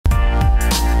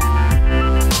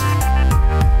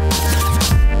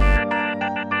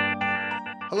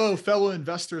Hello, fellow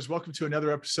investors. Welcome to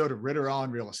another episode of Ritter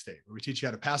on Real Estate, where we teach you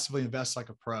how to passively invest like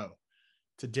a pro.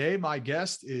 Today, my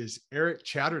guest is Eric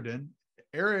Chadderdon.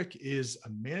 Eric is a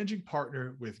managing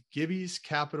partner with Giddy's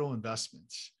Capital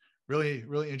Investments. Really,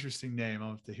 really interesting name.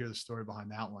 I'll have to hear the story behind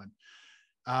that one.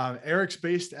 Eric's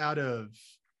based out of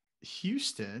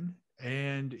Houston,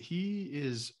 and he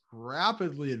is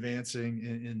rapidly advancing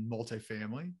in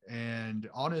multifamily and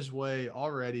on his way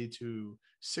already to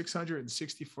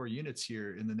 664 units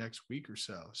here in the next week or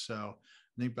so. So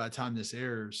I think by the time this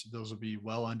airs, those will be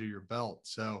well under your belt.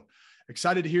 So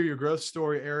excited to hear your growth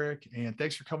story, Eric, and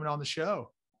thanks for coming on the show.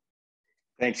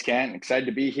 Thanks, Ken. Excited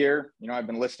to be here. I've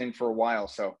been listening for a while,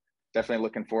 so definitely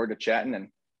looking forward to chatting and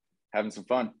having some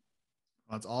fun.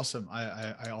 That's awesome.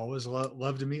 I always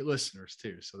love to meet listeners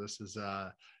too. So this is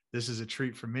a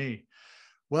treat for me.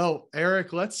 Well,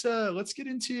 Eric, let's get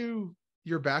into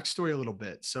your backstory a little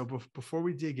bit. So before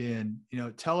we dig in,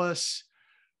 tell us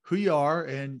who you are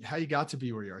and how you got to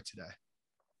be where you are today.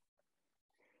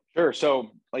 Sure.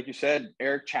 So like you said,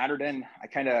 Eric Chadderdon,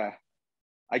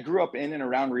 I grew up in and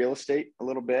around real estate a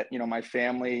little bit. My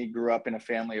family grew up in a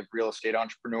family of real estate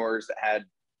entrepreneurs that had,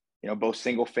 both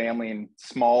single family and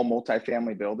small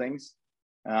multifamily buildings.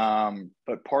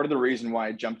 But part of the reason why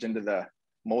I jumped into the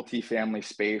multifamily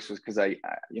space was because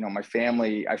my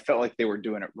family, I felt like they were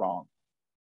doing it wrong.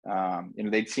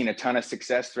 They'd seen a ton of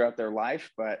success throughout their life,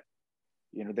 but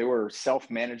they were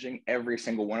self-managing every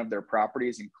single one of their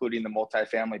properties, including the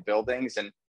multifamily buildings.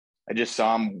 And I just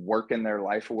saw them working their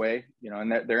life away,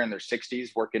 and they're in their 60s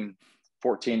working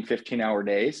 14, 15-hour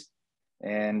days.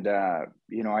 And,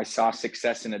 I saw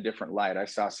success in a different light. I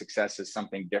saw success as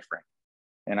something different.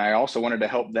 And I also wanted to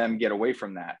help them get away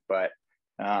from that. But,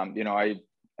 I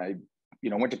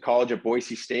went to college at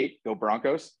Boise State, go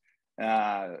Broncos,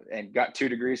 and got 2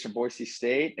 degrees from Boise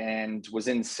State and was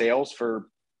in sales for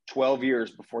 12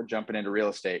 years before jumping into real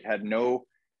estate. Had no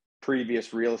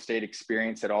previous real estate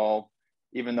experience at all.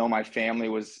 Even though my family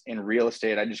was in real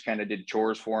estate, I just kind of did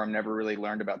chores for them, never really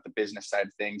learned about the business side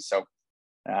of things. So,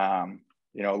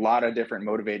 a lot of different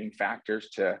motivating factors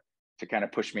to kind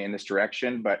of push me in this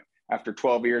direction. But after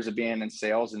 12 years of being in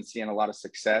sales and seeing a lot of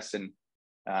success in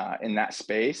that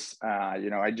space,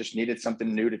 I just needed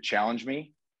something new to challenge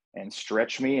me and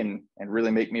stretch me and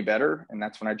really make me better. And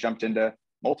that's when I jumped into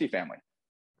multifamily.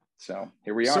 So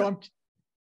here we are.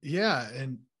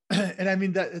 And I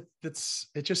mean, it's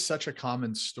just such a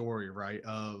common story, right?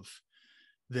 Of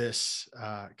this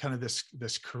kind of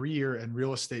this career and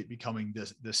real estate becoming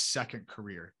this second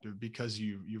career because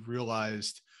you've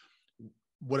realized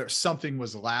something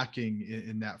was lacking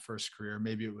in that first career.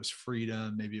 Maybe it was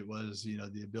freedom. Maybe it was,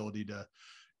 the ability to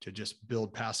just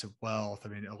build passive wealth. I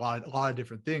mean, a lot of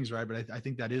different things, right? But I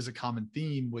think that is a common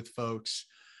theme with folks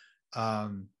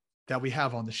that we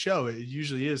have on the show. It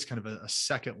usually is kind of a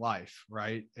second life,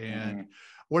 right? And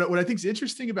what I think is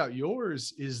interesting about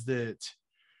yours is that,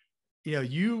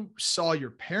 you saw your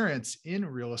parents in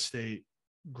real estate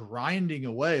grinding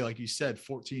away, like you said,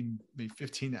 14, maybe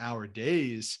 15-hour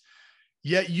days.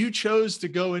 Yet you chose to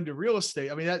go into real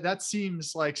estate. I mean, that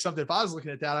seems like something. If I was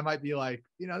looking at that, I might be like,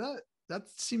 that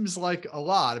seems like a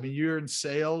lot. I mean, you're in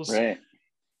sales, right?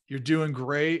 You're doing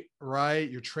great, right?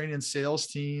 You're training sales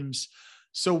teams.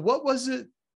 So what was it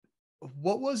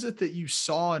that you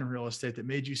saw in real estate that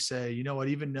made you say,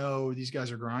 even though these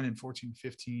guys are grinding 14,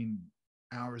 15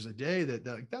 hours a day,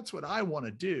 that's what I want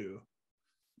to do?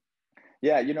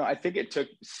 Yeah. I think it took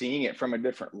seeing it from a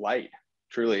different light,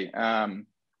 truly.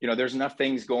 There's enough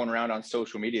things going around on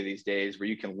social media these days where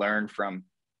you can learn from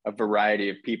a variety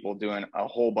of people doing a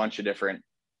whole bunch of different,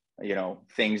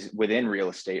 things within real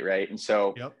estate. Right. And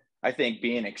so I think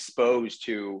being exposed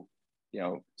to,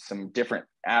 some different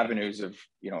avenues of,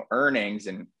 earnings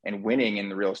and winning in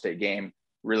the real estate game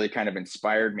really kind of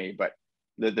inspired me. But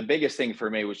the biggest thing for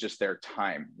me was just their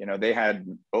time. They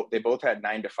both had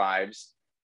 9-to-5s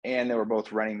and they were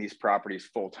both running these properties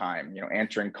full time,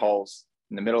 answering calls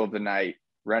in the middle of the night,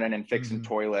 running and fixing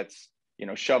toilets,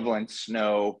 shoveling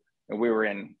snow. And we were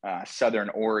in Southern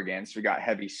Oregon, so we got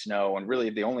heavy snow. And really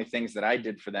the only things that I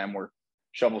did for them were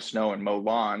shovel snow and mow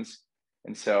lawns.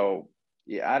 And so,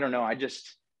 I don't know. I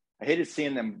hated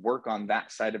seeing them work on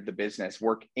that side of the business,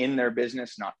 work in their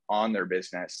business, not on their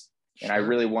business. Sure. And I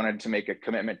really wanted to make a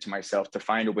commitment to myself to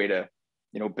find a way to,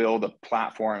 build a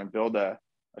platform and build a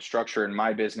structure in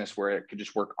my business where it could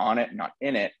just work on it, not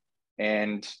in it.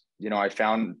 And, I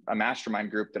found a mastermind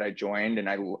group that I joined, and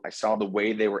I saw the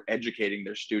way they were educating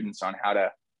their students on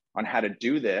how to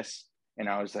do this. And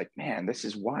I was like, man, this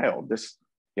is wild.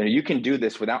 You can do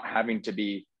this without having to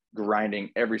be grinding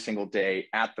every single day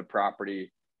at the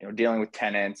property, dealing with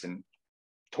tenants and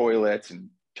toilets and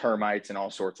termites and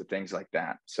all sorts of things like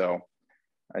that. So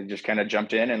I just kind of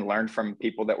jumped in and learned from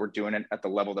people that were doing it at the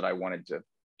level that I wanted to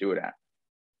do it at.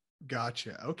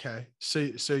 Gotcha. Okay. So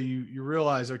you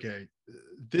realize, okay,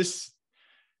 this,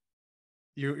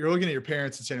 you're looking at your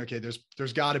parents and saying, okay,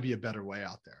 there's got to be a better way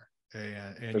out there.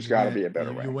 And There's you got to went, be a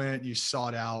better you way. went, you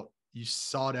sought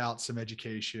out some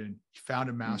education, you found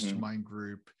a mastermind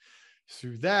group.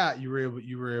 Through that, you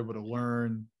were able to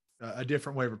learn a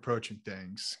different way of approaching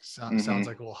things. Sounds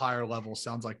like a little higher level.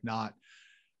 Sounds like not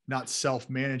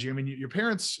self-managing. I mean, your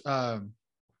parents, and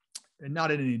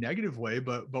not in any negative way,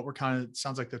 but we're kind of,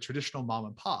 sounds like the traditional mom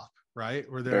and pop, right?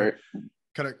 Where they're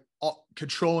kind of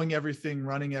controlling everything,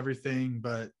 running everything,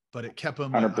 but it kept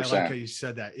them, I like how you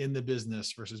said that, in the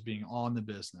business versus being on the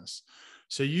business.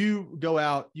 So you go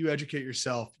out, you educate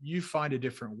yourself, you find a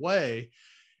different way.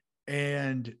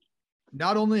 And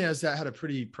not only has that had a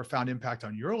pretty profound impact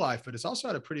on your life, but it's also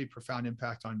had a pretty profound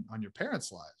impact on your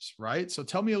parents' lives, right? So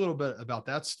tell me a little bit about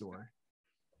that story.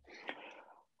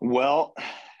 Well,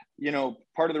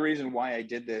 part of the reason why I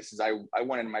did this is I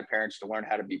wanted my parents to learn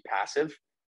how to be passive.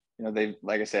 They've,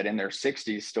 like I said, in their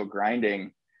 60s, still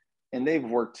grinding, and they've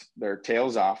worked their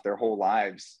tails off their whole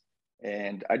lives.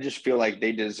 And I just feel like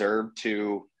they deserve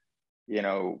to,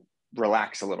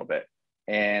 relax a little bit.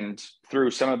 And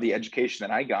through some of the education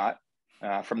that I got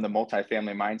from the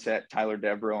Multifamily Mindset, Tyler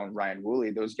Deverell and Ryan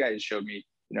Woolley, those guys showed me,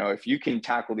 if you can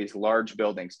tackle these large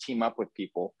buildings, team up with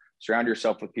people, surround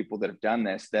yourself with people that have done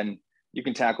this, then you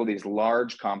can tackle these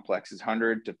large complexes,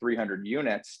 100 to 300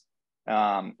 units,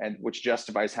 and which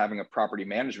justifies having a property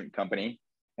management company.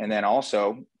 And then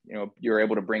also, you're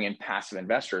able to bring in passive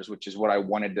investors, which is what I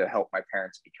wanted to help my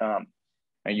parents become.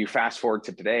 And you fast forward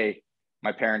to today,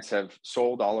 my parents have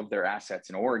sold all of their assets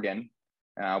in Oregon,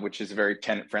 which is a very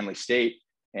tenant-friendly state.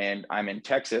 And I'm in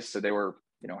Texas, so they were,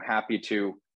 happy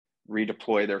to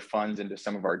redeploy their funds into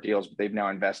some of our deals. But they've now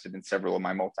invested in several of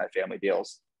my multifamily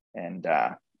deals, and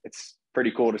it's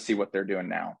pretty cool to see what they're doing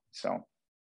now. So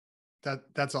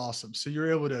that's awesome. So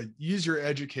you're able to use your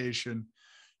education,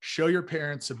 show your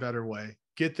parents a better way,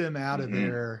 get them out of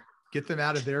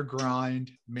their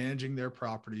grind, managing their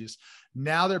properties.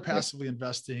 Now they're passively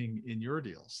investing in your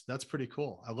deals. That's pretty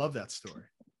cool. I love that story.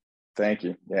 Thank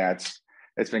you. Yeah,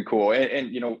 it's been cool.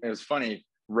 And it was funny,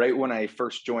 right when I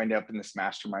first joined up in this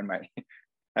mastermind, I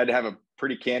had to have a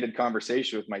pretty candid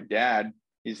conversation with my dad.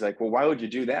 He's like, well, why would you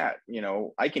do that?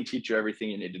 I can teach you everything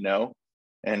you need to know.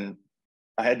 And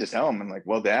I had to tell him, I'm like,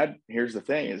 well, Dad, here's the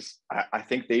thing is I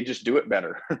think they just do it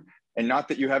better. And not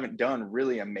that you haven't done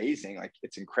really amazing, like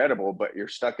it's incredible, but you're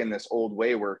stuck in this old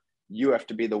way where you have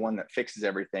to be the one that fixes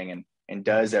everything and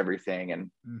does everything. And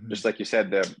just like you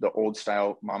said, the old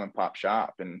style mom and pop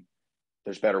shop, and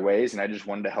there's better ways. And I just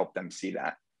wanted to help them see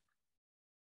that.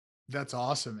 That's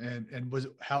awesome. And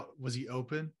was he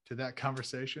open to that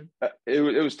conversation? It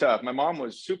was tough. My mom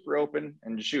was super open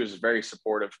and she was very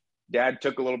supportive. Dad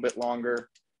took a little bit longer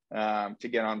to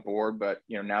get on board, but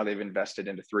now they've invested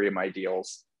into 3 of my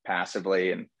deals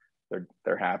passively, and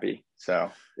they're happy.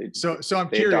 So I'm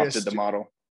curious. Adopted the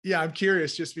model. Yeah, I'm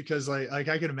curious, just because like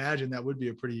I can imagine that would be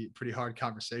a pretty hard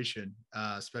conversation,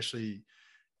 especially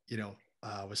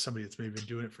with somebody that's maybe been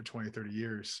doing it for 20, 30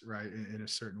 years, right? In a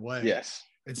certain way. Yes.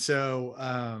 And so,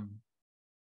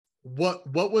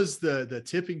 what was the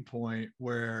tipping point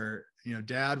where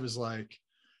Dad was like,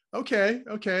 okay,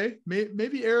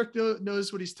 maybe Eric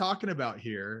knows what he's talking about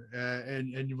here,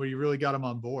 and where you really got him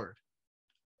on board?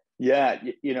 Yeah,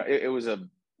 it was a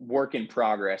work in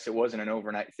progress. It wasn't an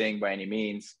overnight thing by any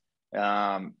means.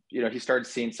 He started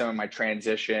seeing some of my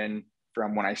transition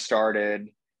from when I started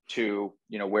to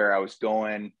where I was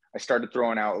going. I started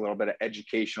throwing out a little bit of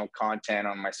educational content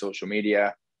on my social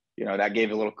media. That gave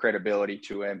a little credibility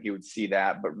to him. He would see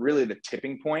that. But really the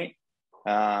tipping point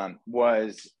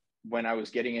was when I was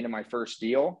getting into my first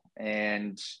deal,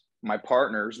 and my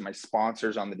partners, my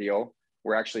sponsors on the deal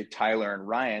were actually Tyler and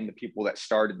Ryan, the people that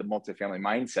started the Multifamily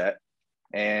Mindset.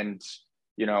 And,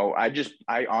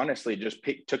 I honestly just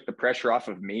took the pressure off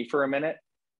of me for a minute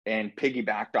and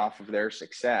piggybacked off of their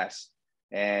success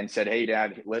and said, hey,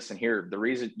 Dad, listen here, the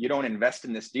reason you don't invest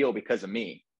in this deal because of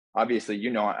me, obviously,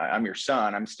 I'm your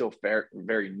son. I'm still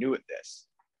very new at this.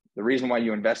 The reason why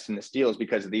you invest in this deal is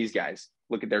because of these guys.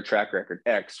 Look at their track record,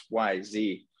 X, Y,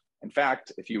 Z. In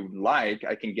fact, if you like,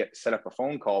 I can set up a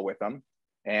phone call with them,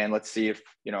 and let's see if,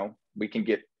 we can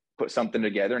put something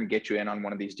together and get you in on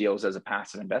one of these deals as a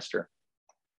passive investor.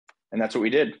 And that's what we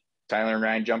did. Tyler and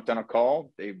Ryan jumped on a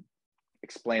call. They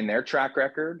explained their track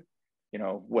record,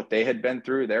 what they had been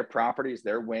through, their properties,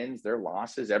 their wins, their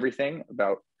losses, everything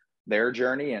about their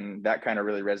journey. And that kind of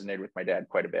really resonated with my dad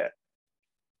quite a bit.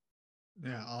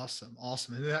 Yeah. Awesome.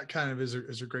 Awesome. And that kind of is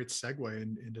a great segue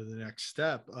into the next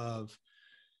step of,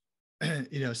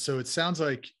 so it sounds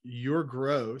like your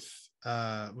growth,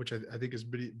 which I think has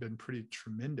been pretty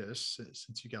tremendous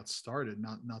since you got started,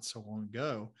 not so long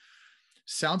ago,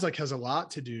 sounds like has a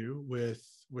lot to do with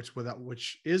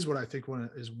which is what I think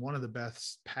is one of the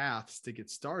best paths to get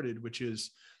started, which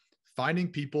is finding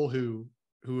people who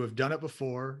have done it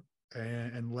before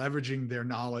and leveraging their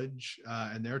knowledge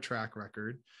and their track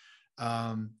record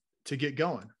to get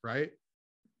going, right?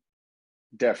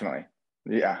 Definitely.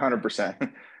 Yeah,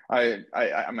 100%.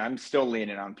 I'm still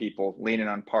leaning on people, leaning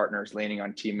on partners, leaning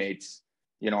on teammates,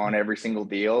 on every single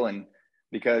deal. And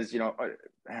because,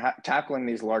 tackling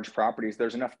these large properties,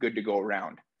 there's enough good to go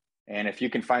around. And if you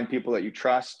can find people that you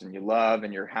trust and you love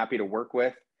and you're happy to work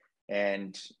with,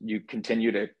 and you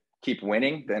continue to keep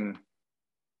winning, then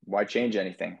why change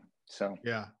anything? So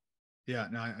Yeah. Yeah.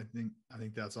 No, I think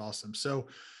that's awesome. So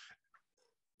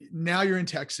now you're in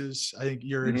Texas. I think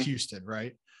you're in mhm. Houston,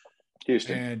 right?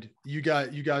 Houston. And you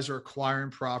guys are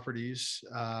acquiring properties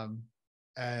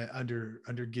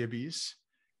under Gibby's.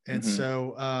 And hmm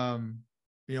so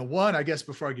one, I guess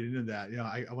before I get into that,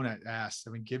 I want to ask,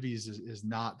 I mean, Gibby's is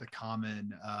not the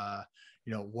common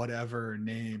whatever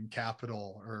name,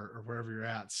 capital or wherever you're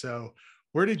at. So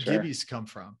where did Sure. Gibby's come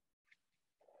from?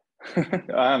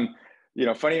 Funny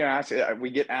you ask. We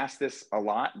get asked this a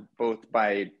lot, both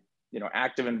by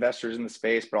active investors in the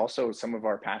space, but also some of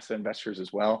our passive investors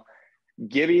as well.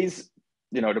 Gibby's,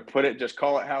 to put it, just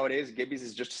call it how it is. Gibby's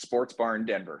is just a sports bar in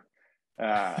Denver.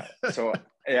 So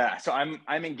yeah, so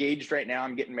I'm engaged right now.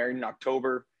 I'm getting married in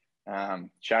October.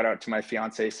 Shout out to my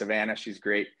fiance Savannah, she's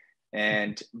great.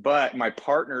 But my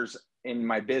partners in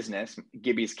my business,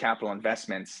 Gibby's Capital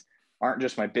Investments, aren't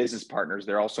just my business partners;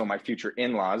 they're also my future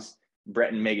in-laws,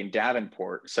 Brett and Megan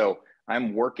Davenport. So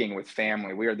I'm working with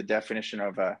family. We are the definition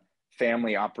of a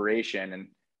family operation, and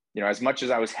as much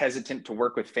as I was hesitant to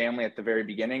work with family at the very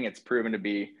beginning, it's proven to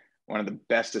be one of the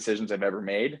best decisions I've ever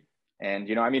made. And,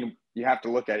 you have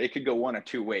to look at it. It could go one of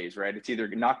two ways, right? It's either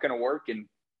not going to work and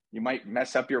you might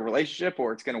mess up your relationship,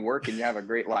 or it's going to work and you have a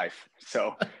great life.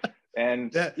 So,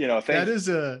 and, that that thanks. is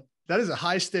a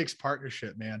high stakes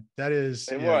partnership, man. That is,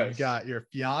 It you was. got your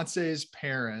fiance's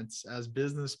parents as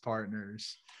business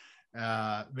partners.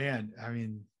 Man, I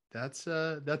mean, that's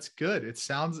good. It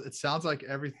sounds like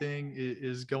everything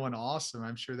is going awesome.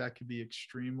 I'm sure that could be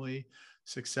extremely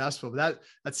successful, but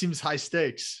that seems high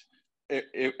stakes.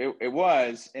 It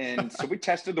was. And so we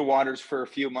tested the waters for a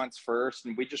few months first,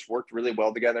 and we just worked really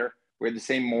well together. We had the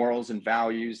same morals and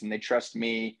values, and they trust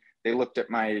me. They looked at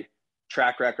my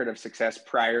track record of success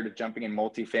prior to jumping in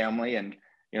multifamily, and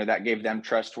that gave them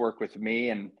trust to work with me.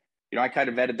 And I kind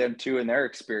of vetted them too in their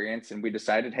experience, and we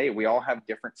decided, hey, we all have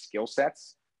different skill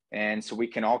sets, and so we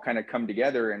can all kind of come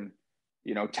together and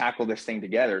tackle this thing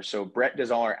together. So Brett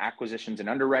does all our acquisitions and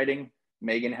underwriting.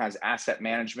 Megan has asset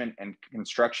management and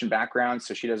construction background,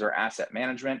 so she does our asset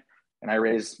management, and I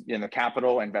raise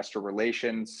capital, investor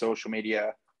relations, social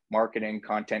media, marketing,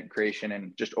 content creation,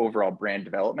 and just overall brand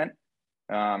development.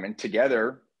 And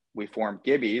together we formed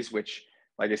Gibby's, which,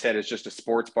 like I said, is just a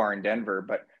sports bar in Denver.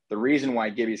 But the reason why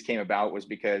Gibby's came about was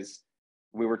because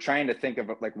we were trying to think of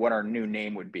like what our new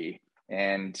name would be,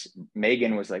 and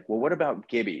Megan was like, "Well, what about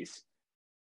Gibby's?"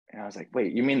 And I was like,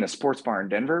 "Wait, you mean the sports bar in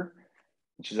Denver?"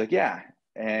 And she's like, "Yeah."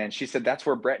 And she said, "That's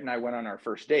where Brett and I went on our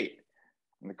first date."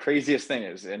 And the craziest thing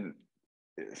is, and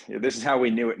this is how we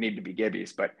knew it needed to be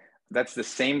Gibby's, but that's the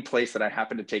same place that I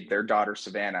happened to take their daughter,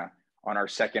 Savannah, on our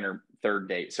second or third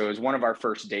date. So it was one of our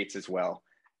first dates as well.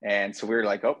 And so we were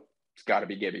like, oh, it's got to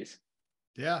be Gibby's.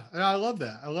 Yeah, and I love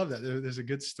that. I love that. There's a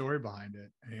good story behind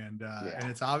it, and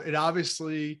Yeah. it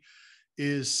obviously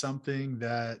is something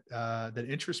that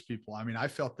interests people. I mean, I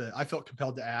felt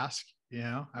compelled to ask. I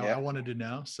Yeah. wanted to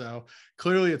know. So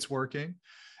clearly, it's working.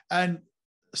 And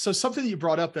so something that you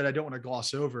brought up that I don't want to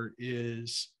gloss over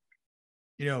is,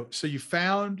 so you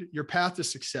found your path to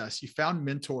success. You found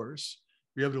mentors.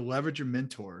 You're able to leverage your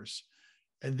mentors,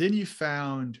 and then you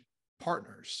found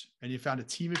partners, and you found a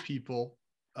team of people.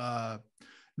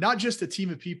 Not just a team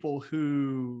of people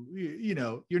who,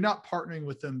 you're not partnering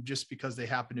with them just because they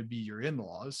happen to be your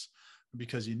in-laws,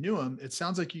 because you knew them. It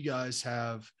sounds like you guys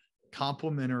have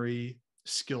complementary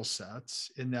skill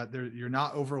sets in that you're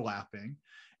not overlapping,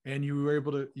 and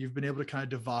you've been able to kind of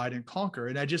divide and conquer.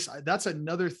 And that's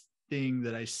another thing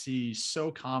that I see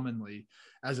so commonly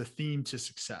as a theme to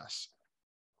success.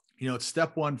 It's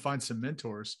step one, find some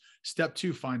mentors. Step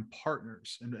two, find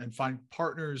partners and find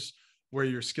partners where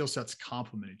your skill sets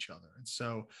complement each other. And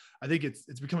so I think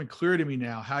it's becoming clear to me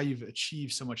now how you've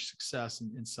achieved so much success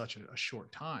in such a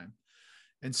short time.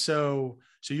 And so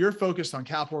you're focused on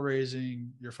capital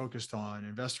raising, you're focused on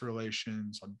investor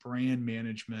relations, on brand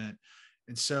management.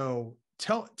 And so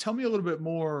tell me a little bit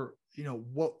more,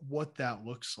 what that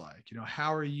looks like.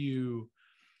 How are you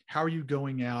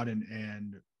going out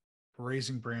and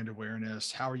raising brand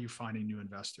awareness? How are you finding new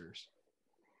investors?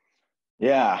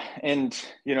 Yeah. And,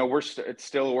 it's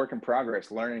still a work in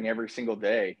progress, learning every single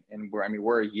day. And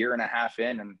we're a year and a half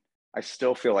in, and I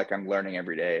still feel like I'm learning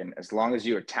every day. And as long as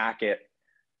you attack it,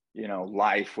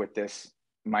 life with this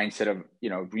mindset of,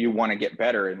 you want to get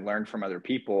better and learn from other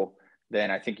people,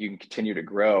 then I think you can continue to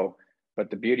grow. But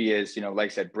the beauty is,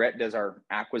 like I said, Brett does our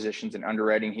acquisitions and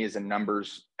underwriting. He is a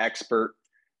numbers expert.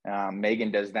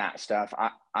 Megan does that stuff.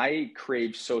 I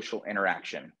crave social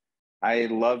interaction. I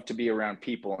love to be around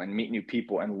people and meet new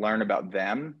people and learn about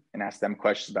them and ask them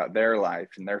questions about their life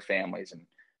and their families and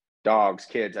dogs,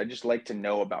 kids. I just like to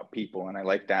know about people. And I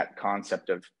like that concept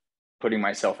of putting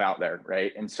myself out there.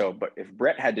 Right. And so, but if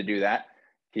Brett had to do that,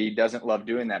 he doesn't love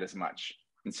doing that as much.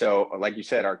 And so, like you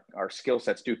said, our skill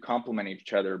sets do complement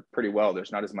each other pretty well.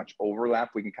 There's not as much overlap.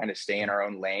 We can kind of stay in our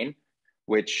own lane,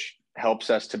 which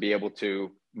helps us to be able to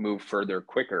move further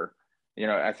quicker.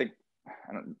 I think,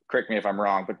 correct me if I'm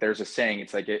wrong, but there's a saying,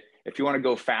 it's like, if you want to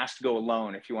go fast, go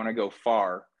alone. If you want to go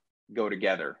far, go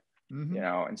together. Mm-hmm.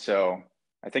 And so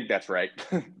I think that's right.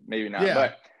 Maybe not, yeah.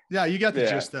 but yeah, you got the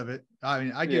gist of it. I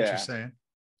mean, I get what you're saying.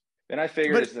 Then I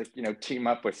figured it's like, team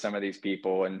up with some of these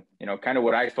people. And, kind of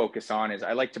what I focus on is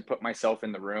I like to put myself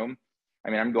in the room.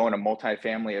 I'm going to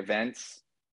multifamily events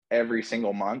every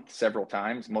single month, several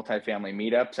times, multifamily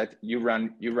meetups. You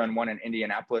run one in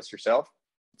Indianapolis yourself.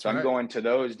 So I'm going to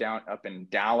those down up in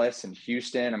Dallas and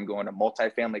Houston. I'm going to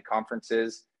multifamily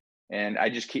conferences, and I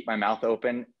just keep my mouth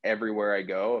open everywhere I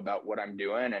go about what I'm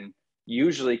doing. And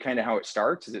usually kind of how it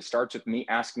starts with me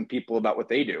asking people about what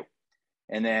they do.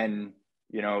 And then,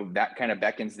 that kind of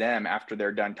beckons them after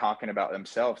they're done talking about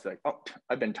themselves. They're like, oh,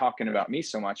 I've been talking about me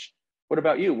so much. What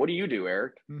about you? What do you do,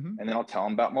 Eric? Mm-hmm. And then I'll tell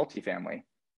them about multifamily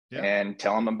and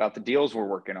tell them about the deals we're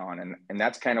working on. And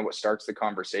that's kind of what starts the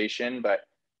conversation. But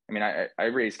I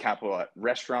raise capital at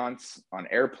restaurants, on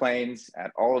airplanes,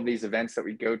 at all of these events that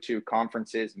we go to,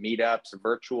 conferences, meetups,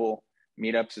 virtual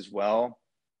meetups as well.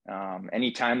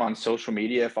 Anytime on social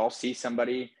media, if I'll see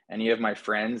somebody, any of my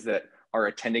friends that are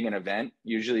attending an event,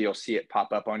 usually you'll see it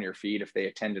pop up on your feed if they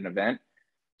attend an event.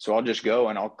 So I'll just go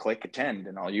and I'll click attend,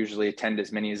 and I'll usually attend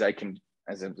as many as I can,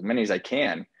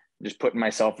 just putting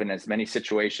myself in as many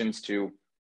situations to,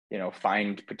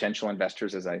 find potential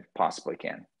investors as I possibly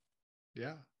can.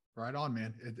 Yeah. Right on,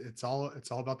 man. It's all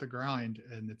about the grind,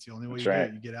 and it's the only way do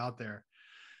it. You get out there.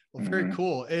 Well, very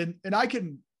cool. And I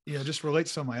can, just relate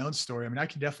to some of my own story. I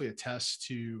can definitely attest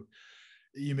to,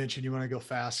 you mentioned you want to go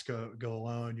fast, go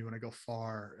alone. You want to go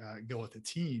far, go with a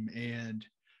team. And,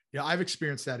 I've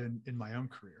experienced that in my own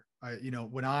career.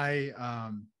 When I've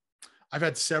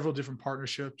had several different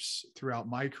partnerships throughout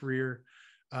my career.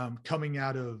 Coming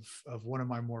out of one of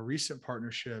my more recent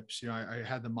partnerships, I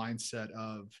had the mindset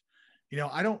of,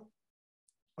 I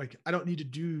don't need to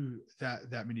do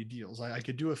that many deals. I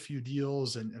could do a few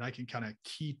deals and I can kind of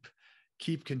keep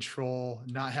control,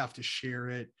 not have to share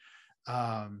it.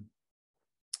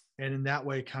 And in that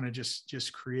way, kind of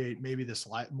just create maybe this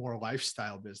more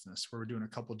lifestyle business where we're doing a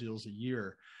couple deals a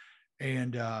year.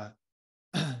 And, and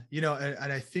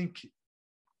I think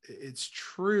it's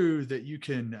true that you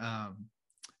can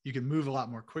move a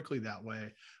lot more quickly that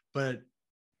way, but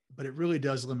it really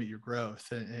does limit your growth.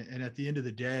 And at the end of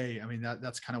the day,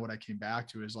 that's kind of what I came back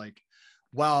to, is like,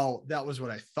 while that was what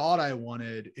I thought I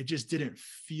wanted, it just didn't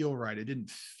feel right. It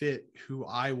didn't fit who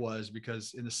I was,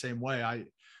 because in the same way,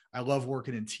 I love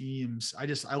working in teams.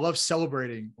 I love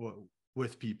celebrating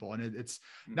with people. And it's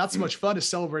not so much fun to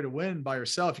celebrate a win by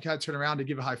yourself. You kind of turn around to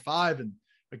give a high five and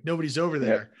like nobody's over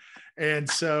there. And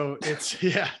so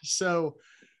so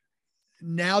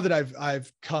now that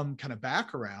I've come kind of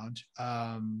back around,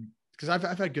 because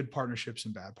I've had good partnerships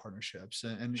and bad partnerships,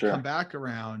 and come back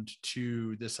around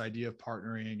to this idea of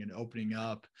partnering and opening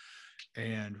up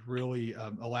and really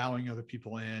allowing other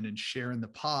people in and sharing the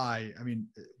pie.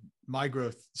 My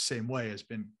growth, same way, has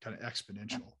been kind of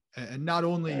exponential, and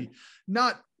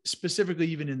not specifically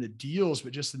even in the deals,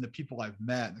 but just in the people I've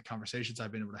met and the conversations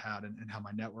I've been able to have, and how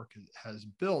my network has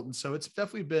built. And so it's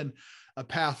definitely been a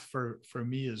path for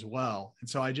me as well. And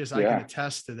so I can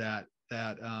attest to that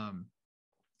that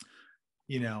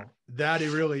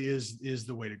it really is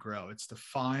the way to grow. It's to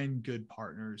find good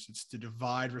partners. It's to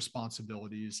divide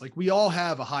responsibilities. Like, we all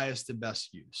have a highest and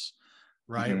best use,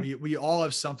 right? Mm-hmm. We all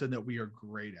have something that we are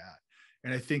great at.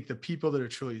 And I think the people that are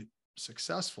truly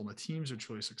successful, and the teams are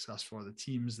truly successful, are the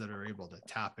teams that are able to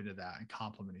tap into that and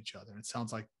complement each other. And it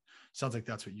sounds like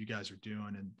that's what you guys are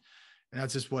doing. And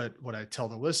that's just what I tell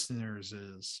the listeners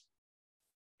is,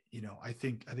 I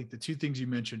think the two things you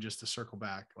mentioned, just to circle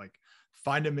back, like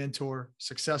find a mentor,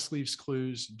 success leaves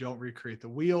clues, don't recreate the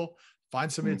wheel,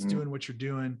 find somebody that's doing what you're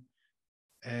doing,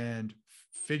 and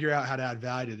figure out how to add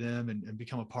value to them and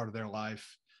become a part of their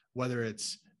life, whether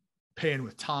it's paying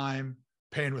with time,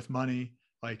 paying with money.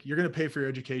 Like, you're going to pay for your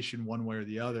education one way or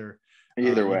the other.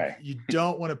 Either way. You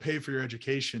don't want to pay for your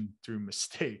education through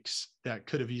mistakes that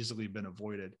could have easily been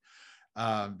avoided.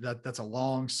 That's a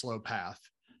long, slow path.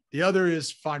 The other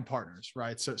is find partners,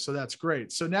 right? So that's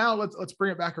great. So now let's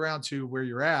bring it back around to where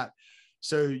you're at.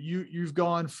 So you've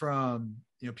gone from,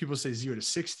 people say 0 to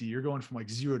 60. You're going from like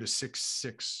 0 to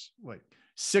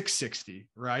 660,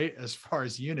 right? As far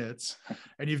as units,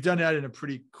 and you've done that in a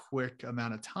pretty quick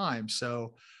amount of time.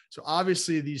 So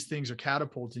obviously these things are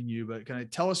catapulting you, but can I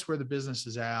tell us where the business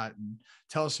is at, and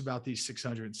tell us about these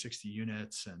 660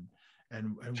 units and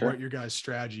Sure. what your guys'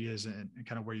 strategy is and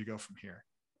kind of where you go from here?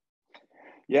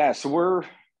 Yeah. So we're,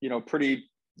 you're pretty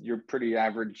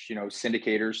average,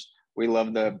 syndicators. We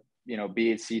love the,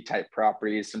 B and C type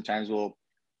properties. Sometimes we'll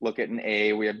look at an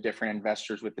A. We have different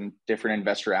investors with different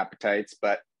investor appetites,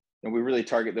 but we really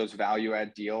target those value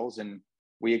add deals. And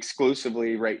we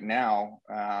exclusively right now,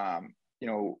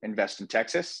 invest in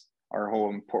Texas. Our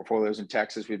whole portfolio is in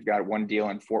Texas. We've got one deal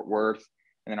in Fort Worth,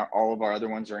 and then all of our other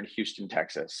ones are in Houston,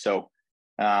 Texas. So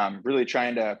really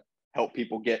trying to help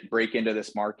people break into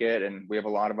this market. And we have a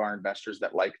lot of our investors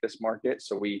that like this market.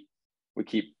 So we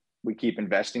keep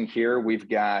investing here. We've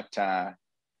got,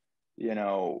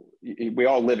 we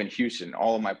all live in Houston.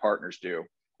 All of my partners do.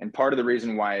 And part of the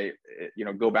reason why,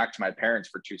 go back to my parents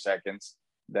for 2 seconds,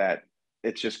 that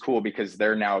it's just cool because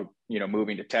they're now,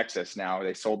 moving to Texas now.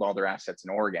 They sold all their assets in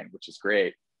Oregon, which is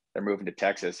great. They're moving to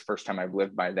Texas. First time I've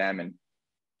lived by them in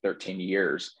 13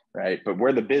 years, right? But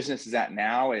where the business is at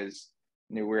now is,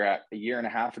 we're at a year and a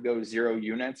half ago, 0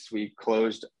 units. We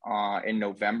closed in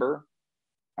November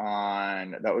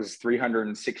that was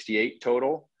 368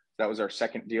 total. That was our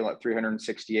second deal at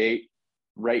 368.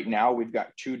 Right now, we've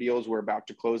got 2 deals we're about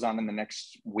to close on in the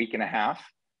next week and a half,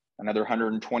 another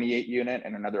 128 unit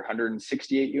and another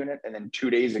 168 unit. And then 2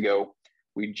 days ago,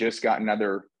 we just got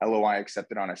another LOI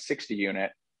accepted on a 60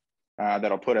 unit.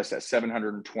 That'll put us at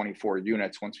 724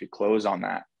 units once we close on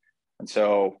that. And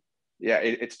so, yeah,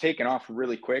 it's taken off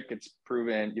really quick. It's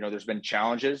proven, there's been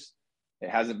challenges.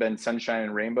 It hasn't been sunshine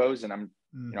and rainbows. And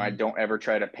I don't ever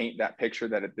try to paint that picture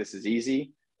that this is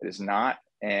easy. It is not.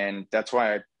 And that's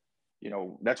why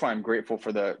I'm grateful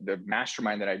for the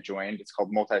mastermind that I joined. It's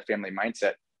called Multifamily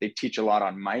Mindset. They teach a lot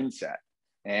on mindset.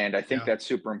 And I think that's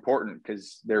super important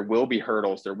because there will be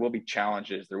hurdles. There will be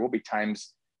challenges. There will be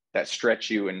times that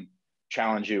stretch you and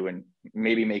challenge you and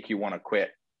maybe make you want to quit.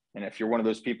 And if you're one of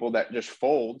those people that just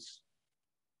folds,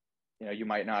 you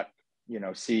might not,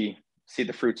 see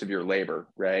the fruits of your labor.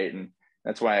 Right. And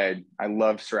that's why I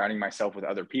love surrounding myself with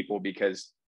other people,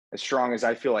 because as strong as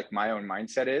I feel like my own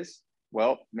mindset is,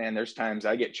 well, man, there's times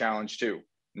I get challenged too.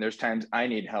 And there's times I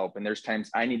need help, and there's times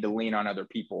I need to lean on other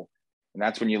people. And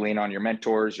that's when you lean on your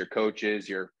mentors, your coaches,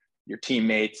 your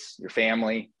teammates, your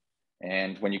family.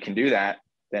 And when you can do that,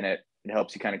 then it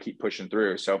helps you kind of keep pushing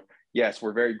through. So yes,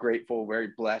 we're very grateful,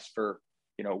 very blessed for,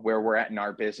 where we're at in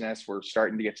our business. We're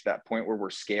starting to get to that point where we're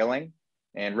scaling.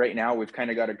 And right now we've kind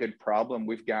of got a good problem.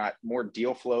 We've got more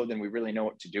deal flow than we really know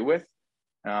what to do with.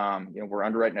 We're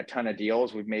underwriting a ton of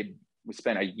deals. We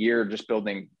spent a year just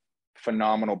building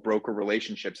phenomenal broker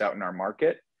relationships out in our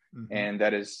market. And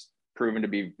that has proven to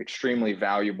be extremely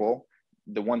valuable.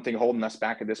 The one thing holding us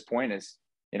back at this point is,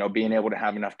 being able to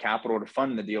have enough capital to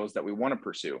fund the deals that we want to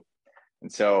pursue.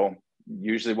 And so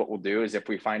usually what we'll do is if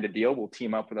we find a deal, we'll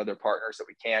team up with other partners that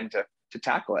we can to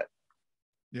tackle it.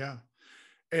 Yeah.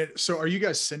 And so are you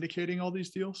guys syndicating all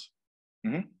these deals?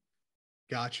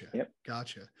 Gotcha. Yep.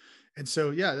 Gotcha. And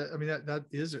so, yeah, that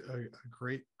is a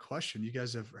great question. You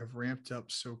guys have ramped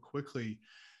up so quickly.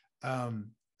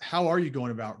 How are you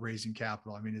going about raising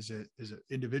capital? Is it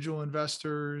individual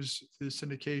investors through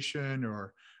syndication,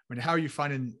 or, how do you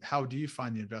find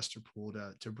the investor pool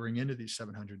to bring into these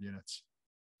 700 units?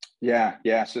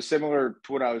 Yeah. So similar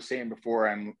to what I was saying before,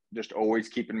 I'm just always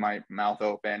keeping my mouth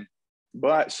open,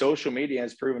 but social media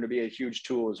has proven to be a huge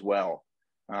tool as well.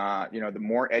 The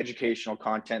more educational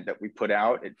content that we put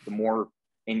out, the more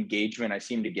engagement I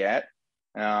seem to get.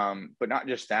 But not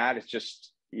just that, it's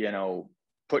just,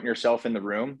 putting yourself in the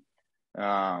room,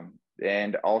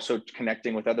 and also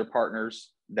connecting with other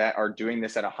partners that are doing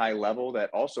this at a high level that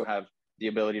also have the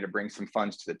ability to bring some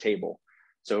funds to the table.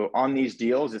 So on these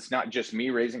deals, it's not just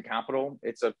me raising capital.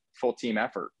 It's a full team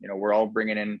effort. You know, we're all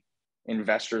bringing in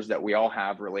investors that we all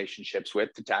have relationships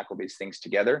with to tackle these things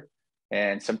together.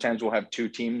 And sometimes we'll have two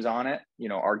teams on it, you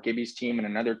know, our Gibby's team and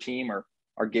another team, or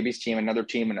our Gibby's team, another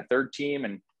team and a third team.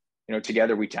 And, you know,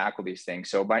 together we tackle these things.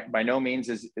 So by no means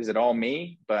is it all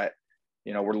me, but,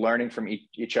 you know, we're learning from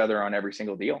each other on every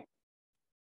single deal.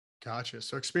 Gotcha.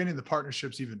 So expanding the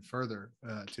partnerships even further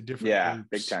to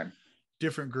Big time.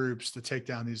 different groups to take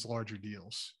down these larger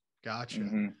deals. Gotcha.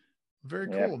 Mm-hmm. Very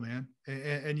cool, man.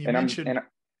 And you and mentioned,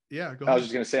 yeah, go ahead. I was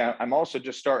just going to say, I'm also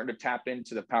just starting to tap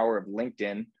into the power of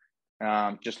LinkedIn,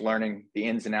 just learning the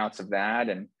ins and outs of that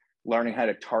and learning how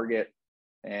to target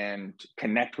and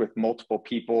connect with multiple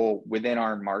people within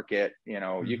our market. You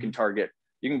know, you can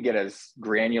get as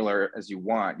granular as you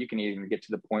want. You can even get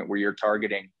to the point where you're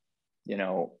targeting, you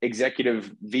know,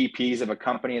 executive VPs of a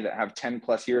company that have 10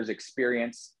 plus years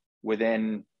experience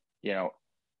within, you know,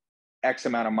 X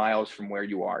amount of miles from where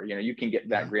you are. You know, you can get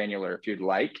that granular if you'd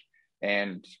like,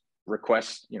 and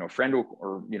request, you know, friend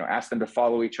or, you know, ask them to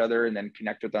follow each other and then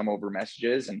connect with them over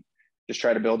messages and just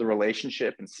try to build a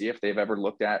relationship and see if they've ever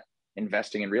looked at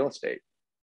investing in real estate.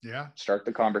 Yeah. Start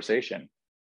the conversation.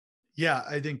 Yeah.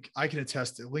 I think I can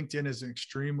attest that LinkedIn is an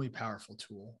extremely powerful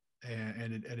tool,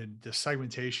 and the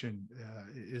segmentation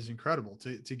is incredible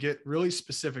to get really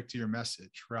specific to your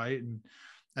message. Right. And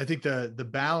I think the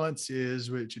balance is,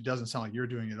 which it doesn't sound like you're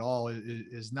doing at all,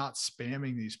 is not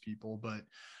spamming these people. But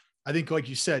I think, like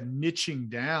you said, niching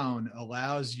down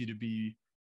allows you to be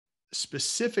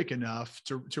specific enough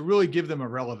to really give them a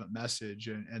relevant message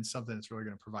and something that's really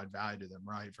going to provide value to them.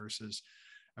 Right. Versus,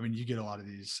 I mean, you get a lot of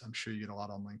these, I'm sure you get a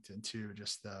lot on LinkedIn too,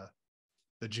 just the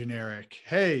generic,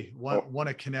 hey, want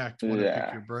to connect, want to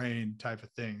pick your brain type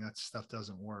of thing. That stuff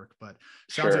doesn't work. But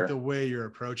sounds like the way you're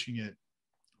approaching it,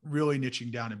 really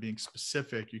niching down and being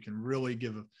specific, you can really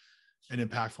give an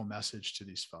impactful message to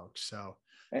these folks. So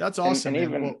that's awesome. And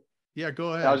even, yeah,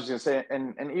 go ahead. I was just gonna say,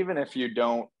 and even if you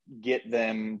don't get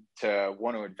them to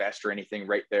want to invest or anything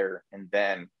right there and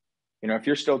then, you know, if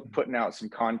you're still putting out some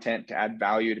content to add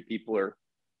value to people, or,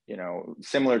 you know,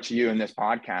 similar to you in this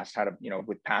podcast, how to, you know,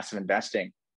 with passive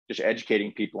investing, just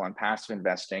educating people on passive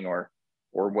investing or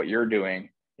what you're doing,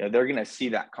 you know, they're going to see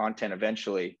that content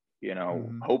eventually, you know,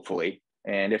 hopefully.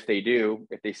 And if they do,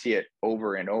 if they see it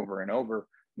over and over and over,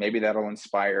 maybe that'll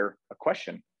inspire a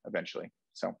question eventually.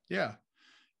 So, yeah.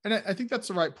 And I think that's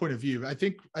the right point of view. I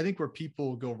think where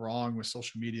people go wrong with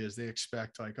social media is they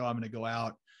expect like, oh, I'm going to go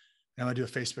out and I'm going to do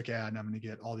a Facebook ad and I'm going to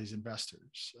get all these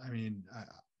investors. I mean,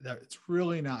 it's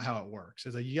really not how it works.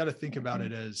 It's like, you got to think about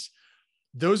it as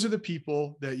those are the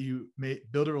people that you may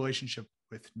build a relationship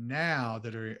with now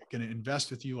that are going to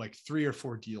invest with you like 3 or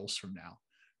 4 deals from now.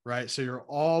 Right. So you're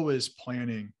always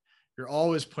planning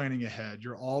ahead.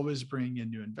 You're always bringing in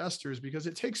new investors because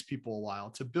it takes people a while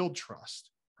to build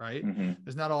trust. Right.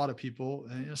 There's not a lot of people,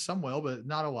 and, you know, some will, but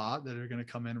not a lot that are going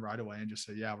to come in right away and just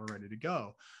say, yeah, we're ready to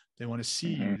go. They want to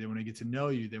see you. They want to get to know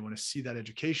you. They want to see that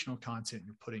educational content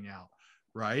you're putting out.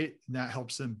 Right. And that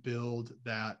helps them build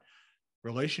that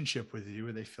relationship with you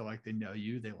where they feel like they know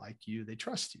you, they like you, they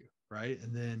trust you. Right.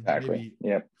 And then maybe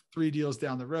 3 deals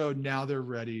down the road, now they're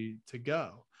ready to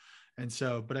go. And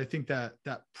so, but I think that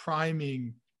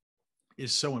priming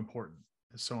is so important.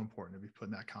 It's so important to be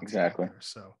putting that content out there.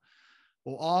 So,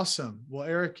 well, awesome. Well,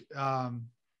 Eric, I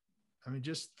mean,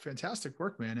 just fantastic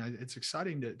work, man. It's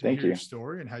exciting to hear your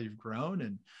story and how you've grown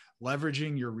and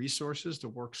leveraging your resources to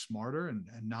work smarter and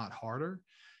not harder.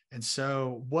 And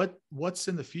so what's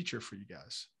in the future for you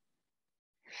guys?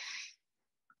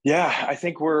 Yeah, I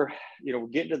think we're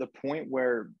getting to the point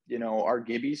where, you know, our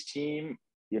Gibby's team,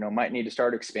 you know, might need to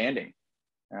start expanding.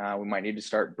 We might need to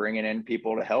start bringing in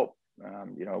people to help.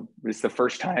 You know, it's the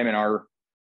first time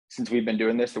since we've been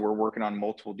doing this that we're working on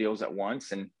multiple deals at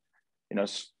once, and, you know,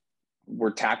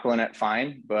 we're tackling it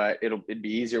fine, but it'd be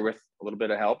easier with a little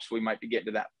bit of help. So we might be getting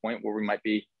to that point where we might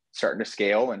be starting to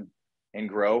scale and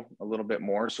grow a little bit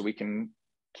more so we can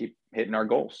keep hitting our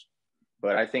goals.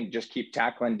 But I think just keep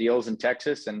tackling deals in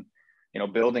Texas and, you know,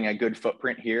 building a good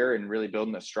footprint here and really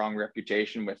building a strong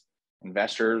reputation with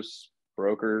investors,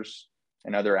 brokers,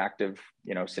 and other active,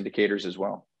 you know, syndicators as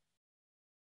well.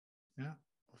 Yeah.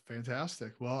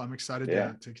 Fantastic. Well, I'm excited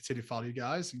to continue to follow you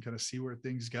guys and kind of see where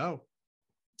things go.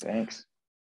 Thanks.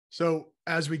 So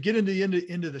as we get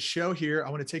into the show here,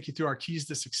 I want to take you through our keys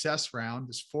to success round.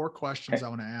 There's 4 questions I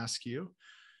want to ask you.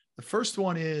 The first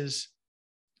one is,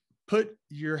 put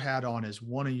your hat on as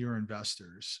one of your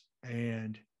investors.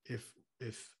 And if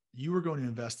you were going to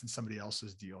invest in somebody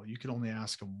else's deal, you could only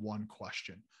ask them one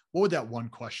question. What would that one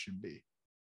question be?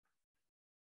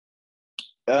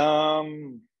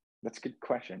 That's a good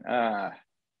question.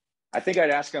 I think I'd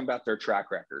ask them about their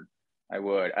track record. I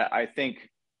would. I think,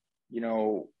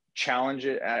 challenge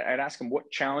it. I'd ask them,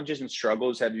 what challenges and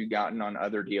struggles have you gotten on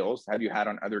other deals? Have you had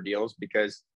on other deals?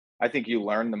 Because I think you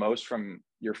learn the most from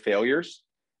your failures.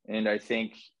 And I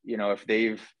think, if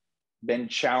they've been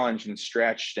challenged and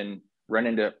stretched and run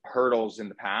into hurdles in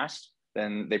the past,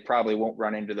 then they probably won't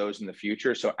run into those in the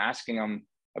future. So asking them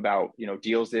about,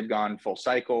 deals they've gone full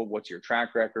cycle, what's your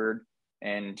track record?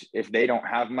 And if they don't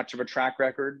have much of a track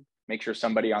record, make sure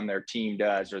somebody on their team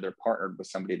does, or they're partnered with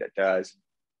somebody that does.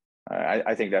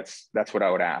 I think that's what I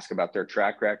would ask about their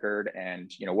track record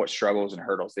and, what struggles and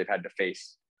hurdles they've had to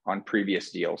face on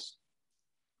previous deals.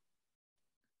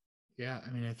 Yeah.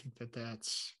 I mean, I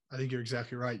think you're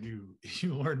exactly right. You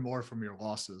learn more from your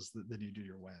losses than you do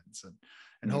your wins.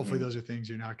 And hopefully those are things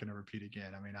you're not going to repeat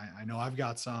again. I mean, I know I've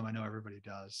got some, I know everybody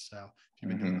does. So if you've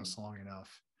been doing this long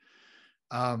enough,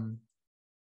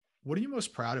 what are you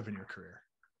most proud of in your career?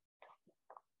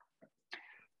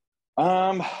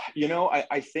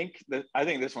 I think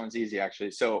this one's easy,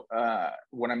 actually. So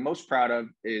what I'm most proud of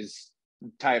is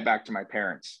tie it back to my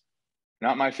parents,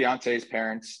 not my fiance's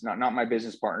parents, not my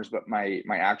business partners, but my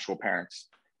actual parents.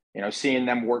 Seeing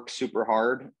them work super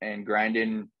hard and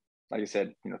grinding, like I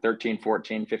said, 13,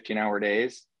 14, 15-hour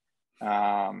days.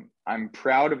 I'm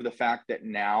proud of the fact that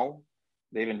now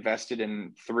they've invested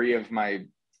in three of my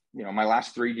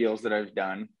last three deals that I've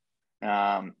done.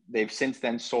 They've since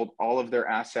then sold all of their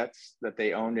assets that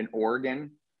they owned in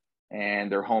Oregon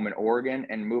and their home in Oregon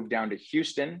and moved down to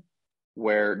Houston,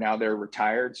 where now they're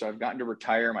retired. So I've gotten to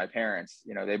retire my parents.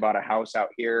 They bought a house out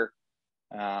here.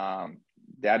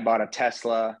 Dad bought a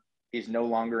Tesla. He's no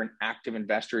longer an active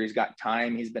investor. He's got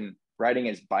time. He's been riding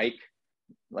his bike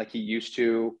like he used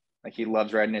to. Like, he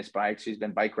loves riding his bike. So he's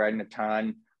been bike riding a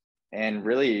ton. And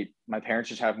really, my parents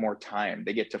just have more time.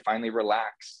 They get to finally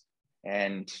relax.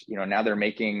 And, now they're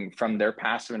making, from their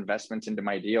passive investments into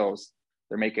my deals,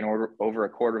 they're making over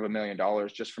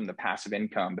 $250,000 just from the passive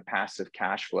income, the passive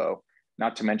cash flow,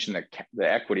 not to mention the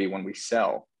equity when we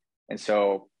sell. And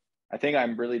so I think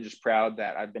I'm really just proud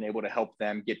that I've been able to help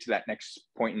them get to that next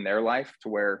point in their life to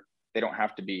where they don't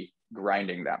have to be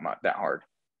grinding that hard.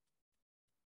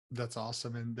 That's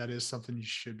awesome. And that is something you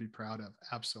should be proud of.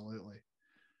 Absolutely.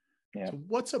 Yeah. So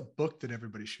what's a book that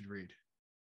everybody should read?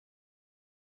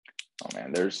 Oh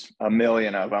man, there's a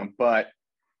million of them, but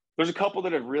there's a couple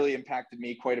that have really impacted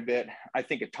me quite a bit. I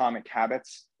think Atomic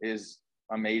Habits is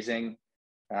amazing.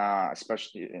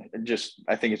 Especially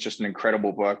I think it's just an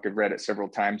incredible book. I've read it several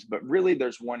times, but really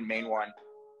there's one main one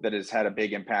that has had a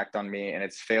big impact on me, and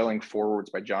it's Failing Forwards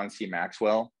by John C.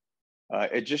 Maxwell.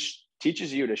 It just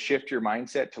teaches you to shift your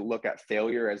mindset to look at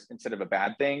failure as instead of a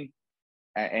bad thing,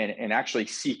 and actually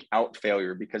seek out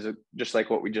failure, because just like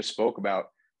what we just spoke about,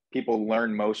 people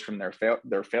learn most from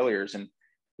their failures. And,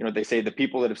 they say the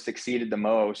people that have succeeded the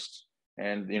most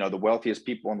and, the wealthiest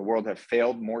people in the world have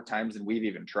failed more times than we've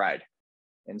even tried.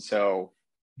 And so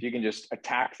if you can just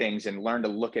attack things and learn to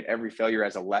look at every failure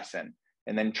as a lesson,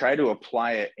 and then try to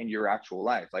apply it in your actual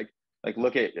life, like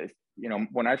look at,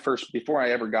 before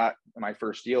I ever got my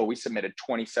first deal, we submitted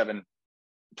 27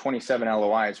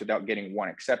 LOIs without getting one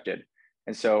accepted.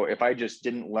 And so if I just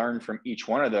didn't learn from each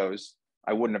one of those,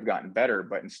 I wouldn't have gotten better.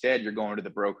 But instead, you're going to the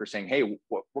broker saying, hey,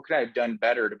 what could I have done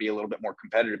better to be a little bit more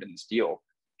competitive in this deal?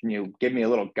 Can you give me a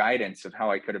little guidance of how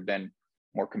I could have been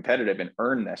more competitive and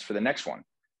earn this for the next one?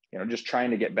 Just trying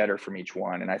to get better from each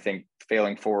one. And I think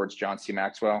Failing Forwards, John C.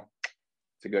 Maxwell,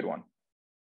 it's a good one.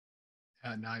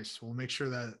 Yeah, nice. We'll make sure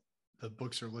that the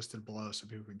books are listed below so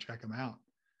people can check them out.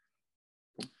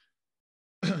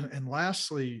 And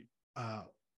lastly,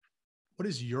 what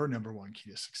is your number one key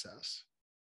to success?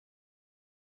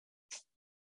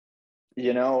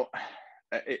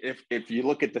 If you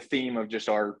look at the theme of just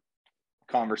our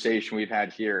conversation we've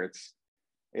had here,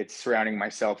 it's surrounding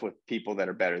myself with people that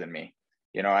are better than me.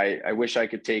 I wish I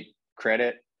could take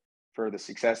credit for the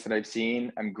success that I've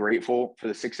seen. I'm grateful for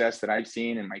the success that I've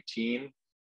seen in my team,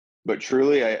 but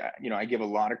truly, I give a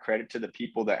lot of credit to the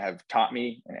people that have taught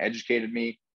me and educated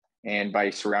me. And by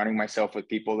surrounding myself with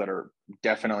people that are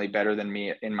definitely better than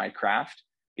me in my craft,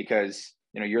 because,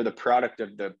 you're the product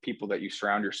of the people that you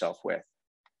surround yourself with.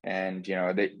 And,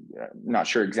 not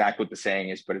sure exactly what the saying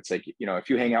is, but it's like, if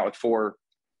you hang out with four,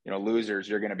 losers,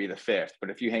 you're going to be the fifth. But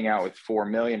if you hang out with four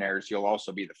millionaires, you'll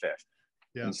also be the fifth.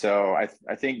 Yeah. And so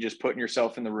I think just putting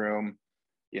yourself in the room,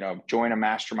 join a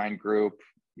mastermind group,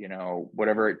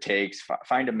 whatever it takes,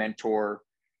 find a mentor,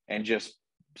 and just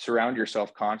surround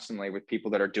yourself constantly with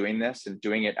people that are doing this and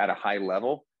doing it at a high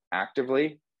level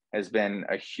actively has been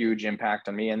a huge impact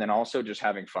on me. And then also just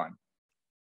having fun.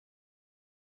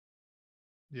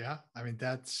 Yeah. I mean,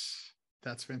 that's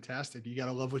fantastic. You got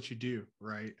to love what you do,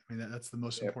 right? I mean, that's the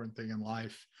most Yep. important thing in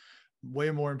life.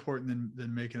 Way more important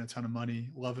than making a ton of money,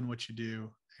 loving what you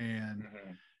do. And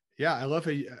Mm-hmm. yeah, I love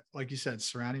how like you said,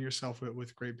 surrounding yourself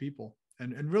with great people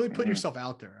and really putting Mm-hmm. yourself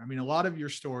out there. I mean, a lot of your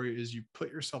story is you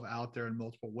put yourself out there in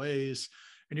multiple ways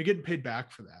and you're getting paid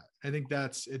back for that. I think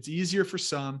it's easier for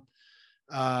some.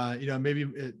 Maybe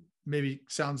it maybe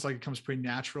sounds like it comes pretty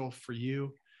natural for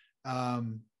you.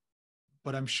 Um,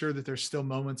 but I'm sure that there's still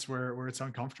moments where it's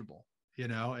uncomfortable,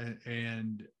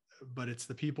 and but it's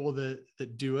the people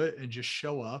that do it and just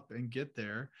show up and get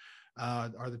there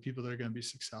are the people that are going to be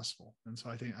successful. And so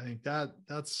I think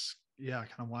that's yeah,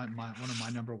 kind of one of my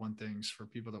number one things for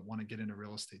people that want to get into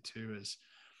real estate too is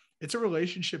it's a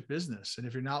relationship business. And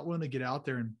if you're not willing to get out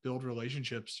there and build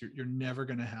relationships, you're never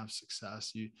going to have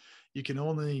success. You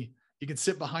can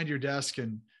sit behind your desk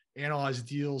and analyze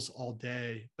deals all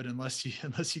day, but unless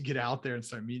you get out there and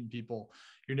start meeting people,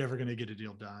 you're never going to get a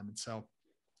deal done. And so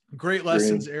great Great.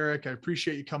 lessons, Eric. I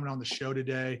appreciate you coming on the show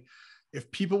today.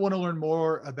 If people want to learn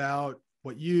more about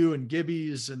what you and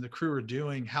Gibby's and the crew are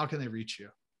doing, how can they reach you?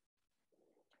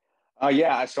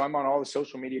 Yeah, so I'm on all the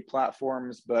social media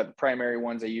platforms, but the primary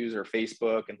ones I use are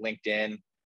Facebook and LinkedIn.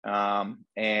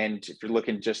 And if you're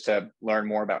looking just to learn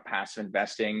more about passive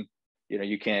investing,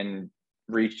 you can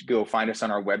go find us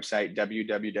on our website,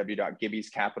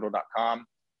 www.gibbyscapital.com.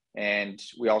 And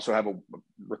we also have a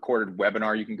recorded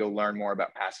webinar. You can go learn more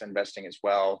about passive investing as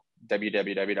well,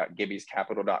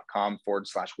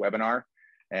 www.gibbyscapital.com/webinar,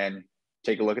 and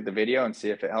take a look at the video and see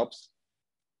if it helps.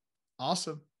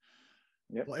 Awesome.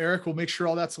 Yep. Well, Eric, we'll make sure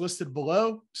all that's listed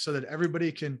below so that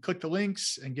everybody can click the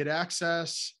links and get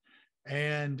access.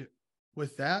 And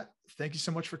with that, thank you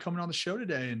so much for coming on the show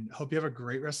today and hope you have a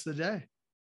great rest of the day.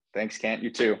 Thanks, Kent. You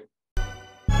too.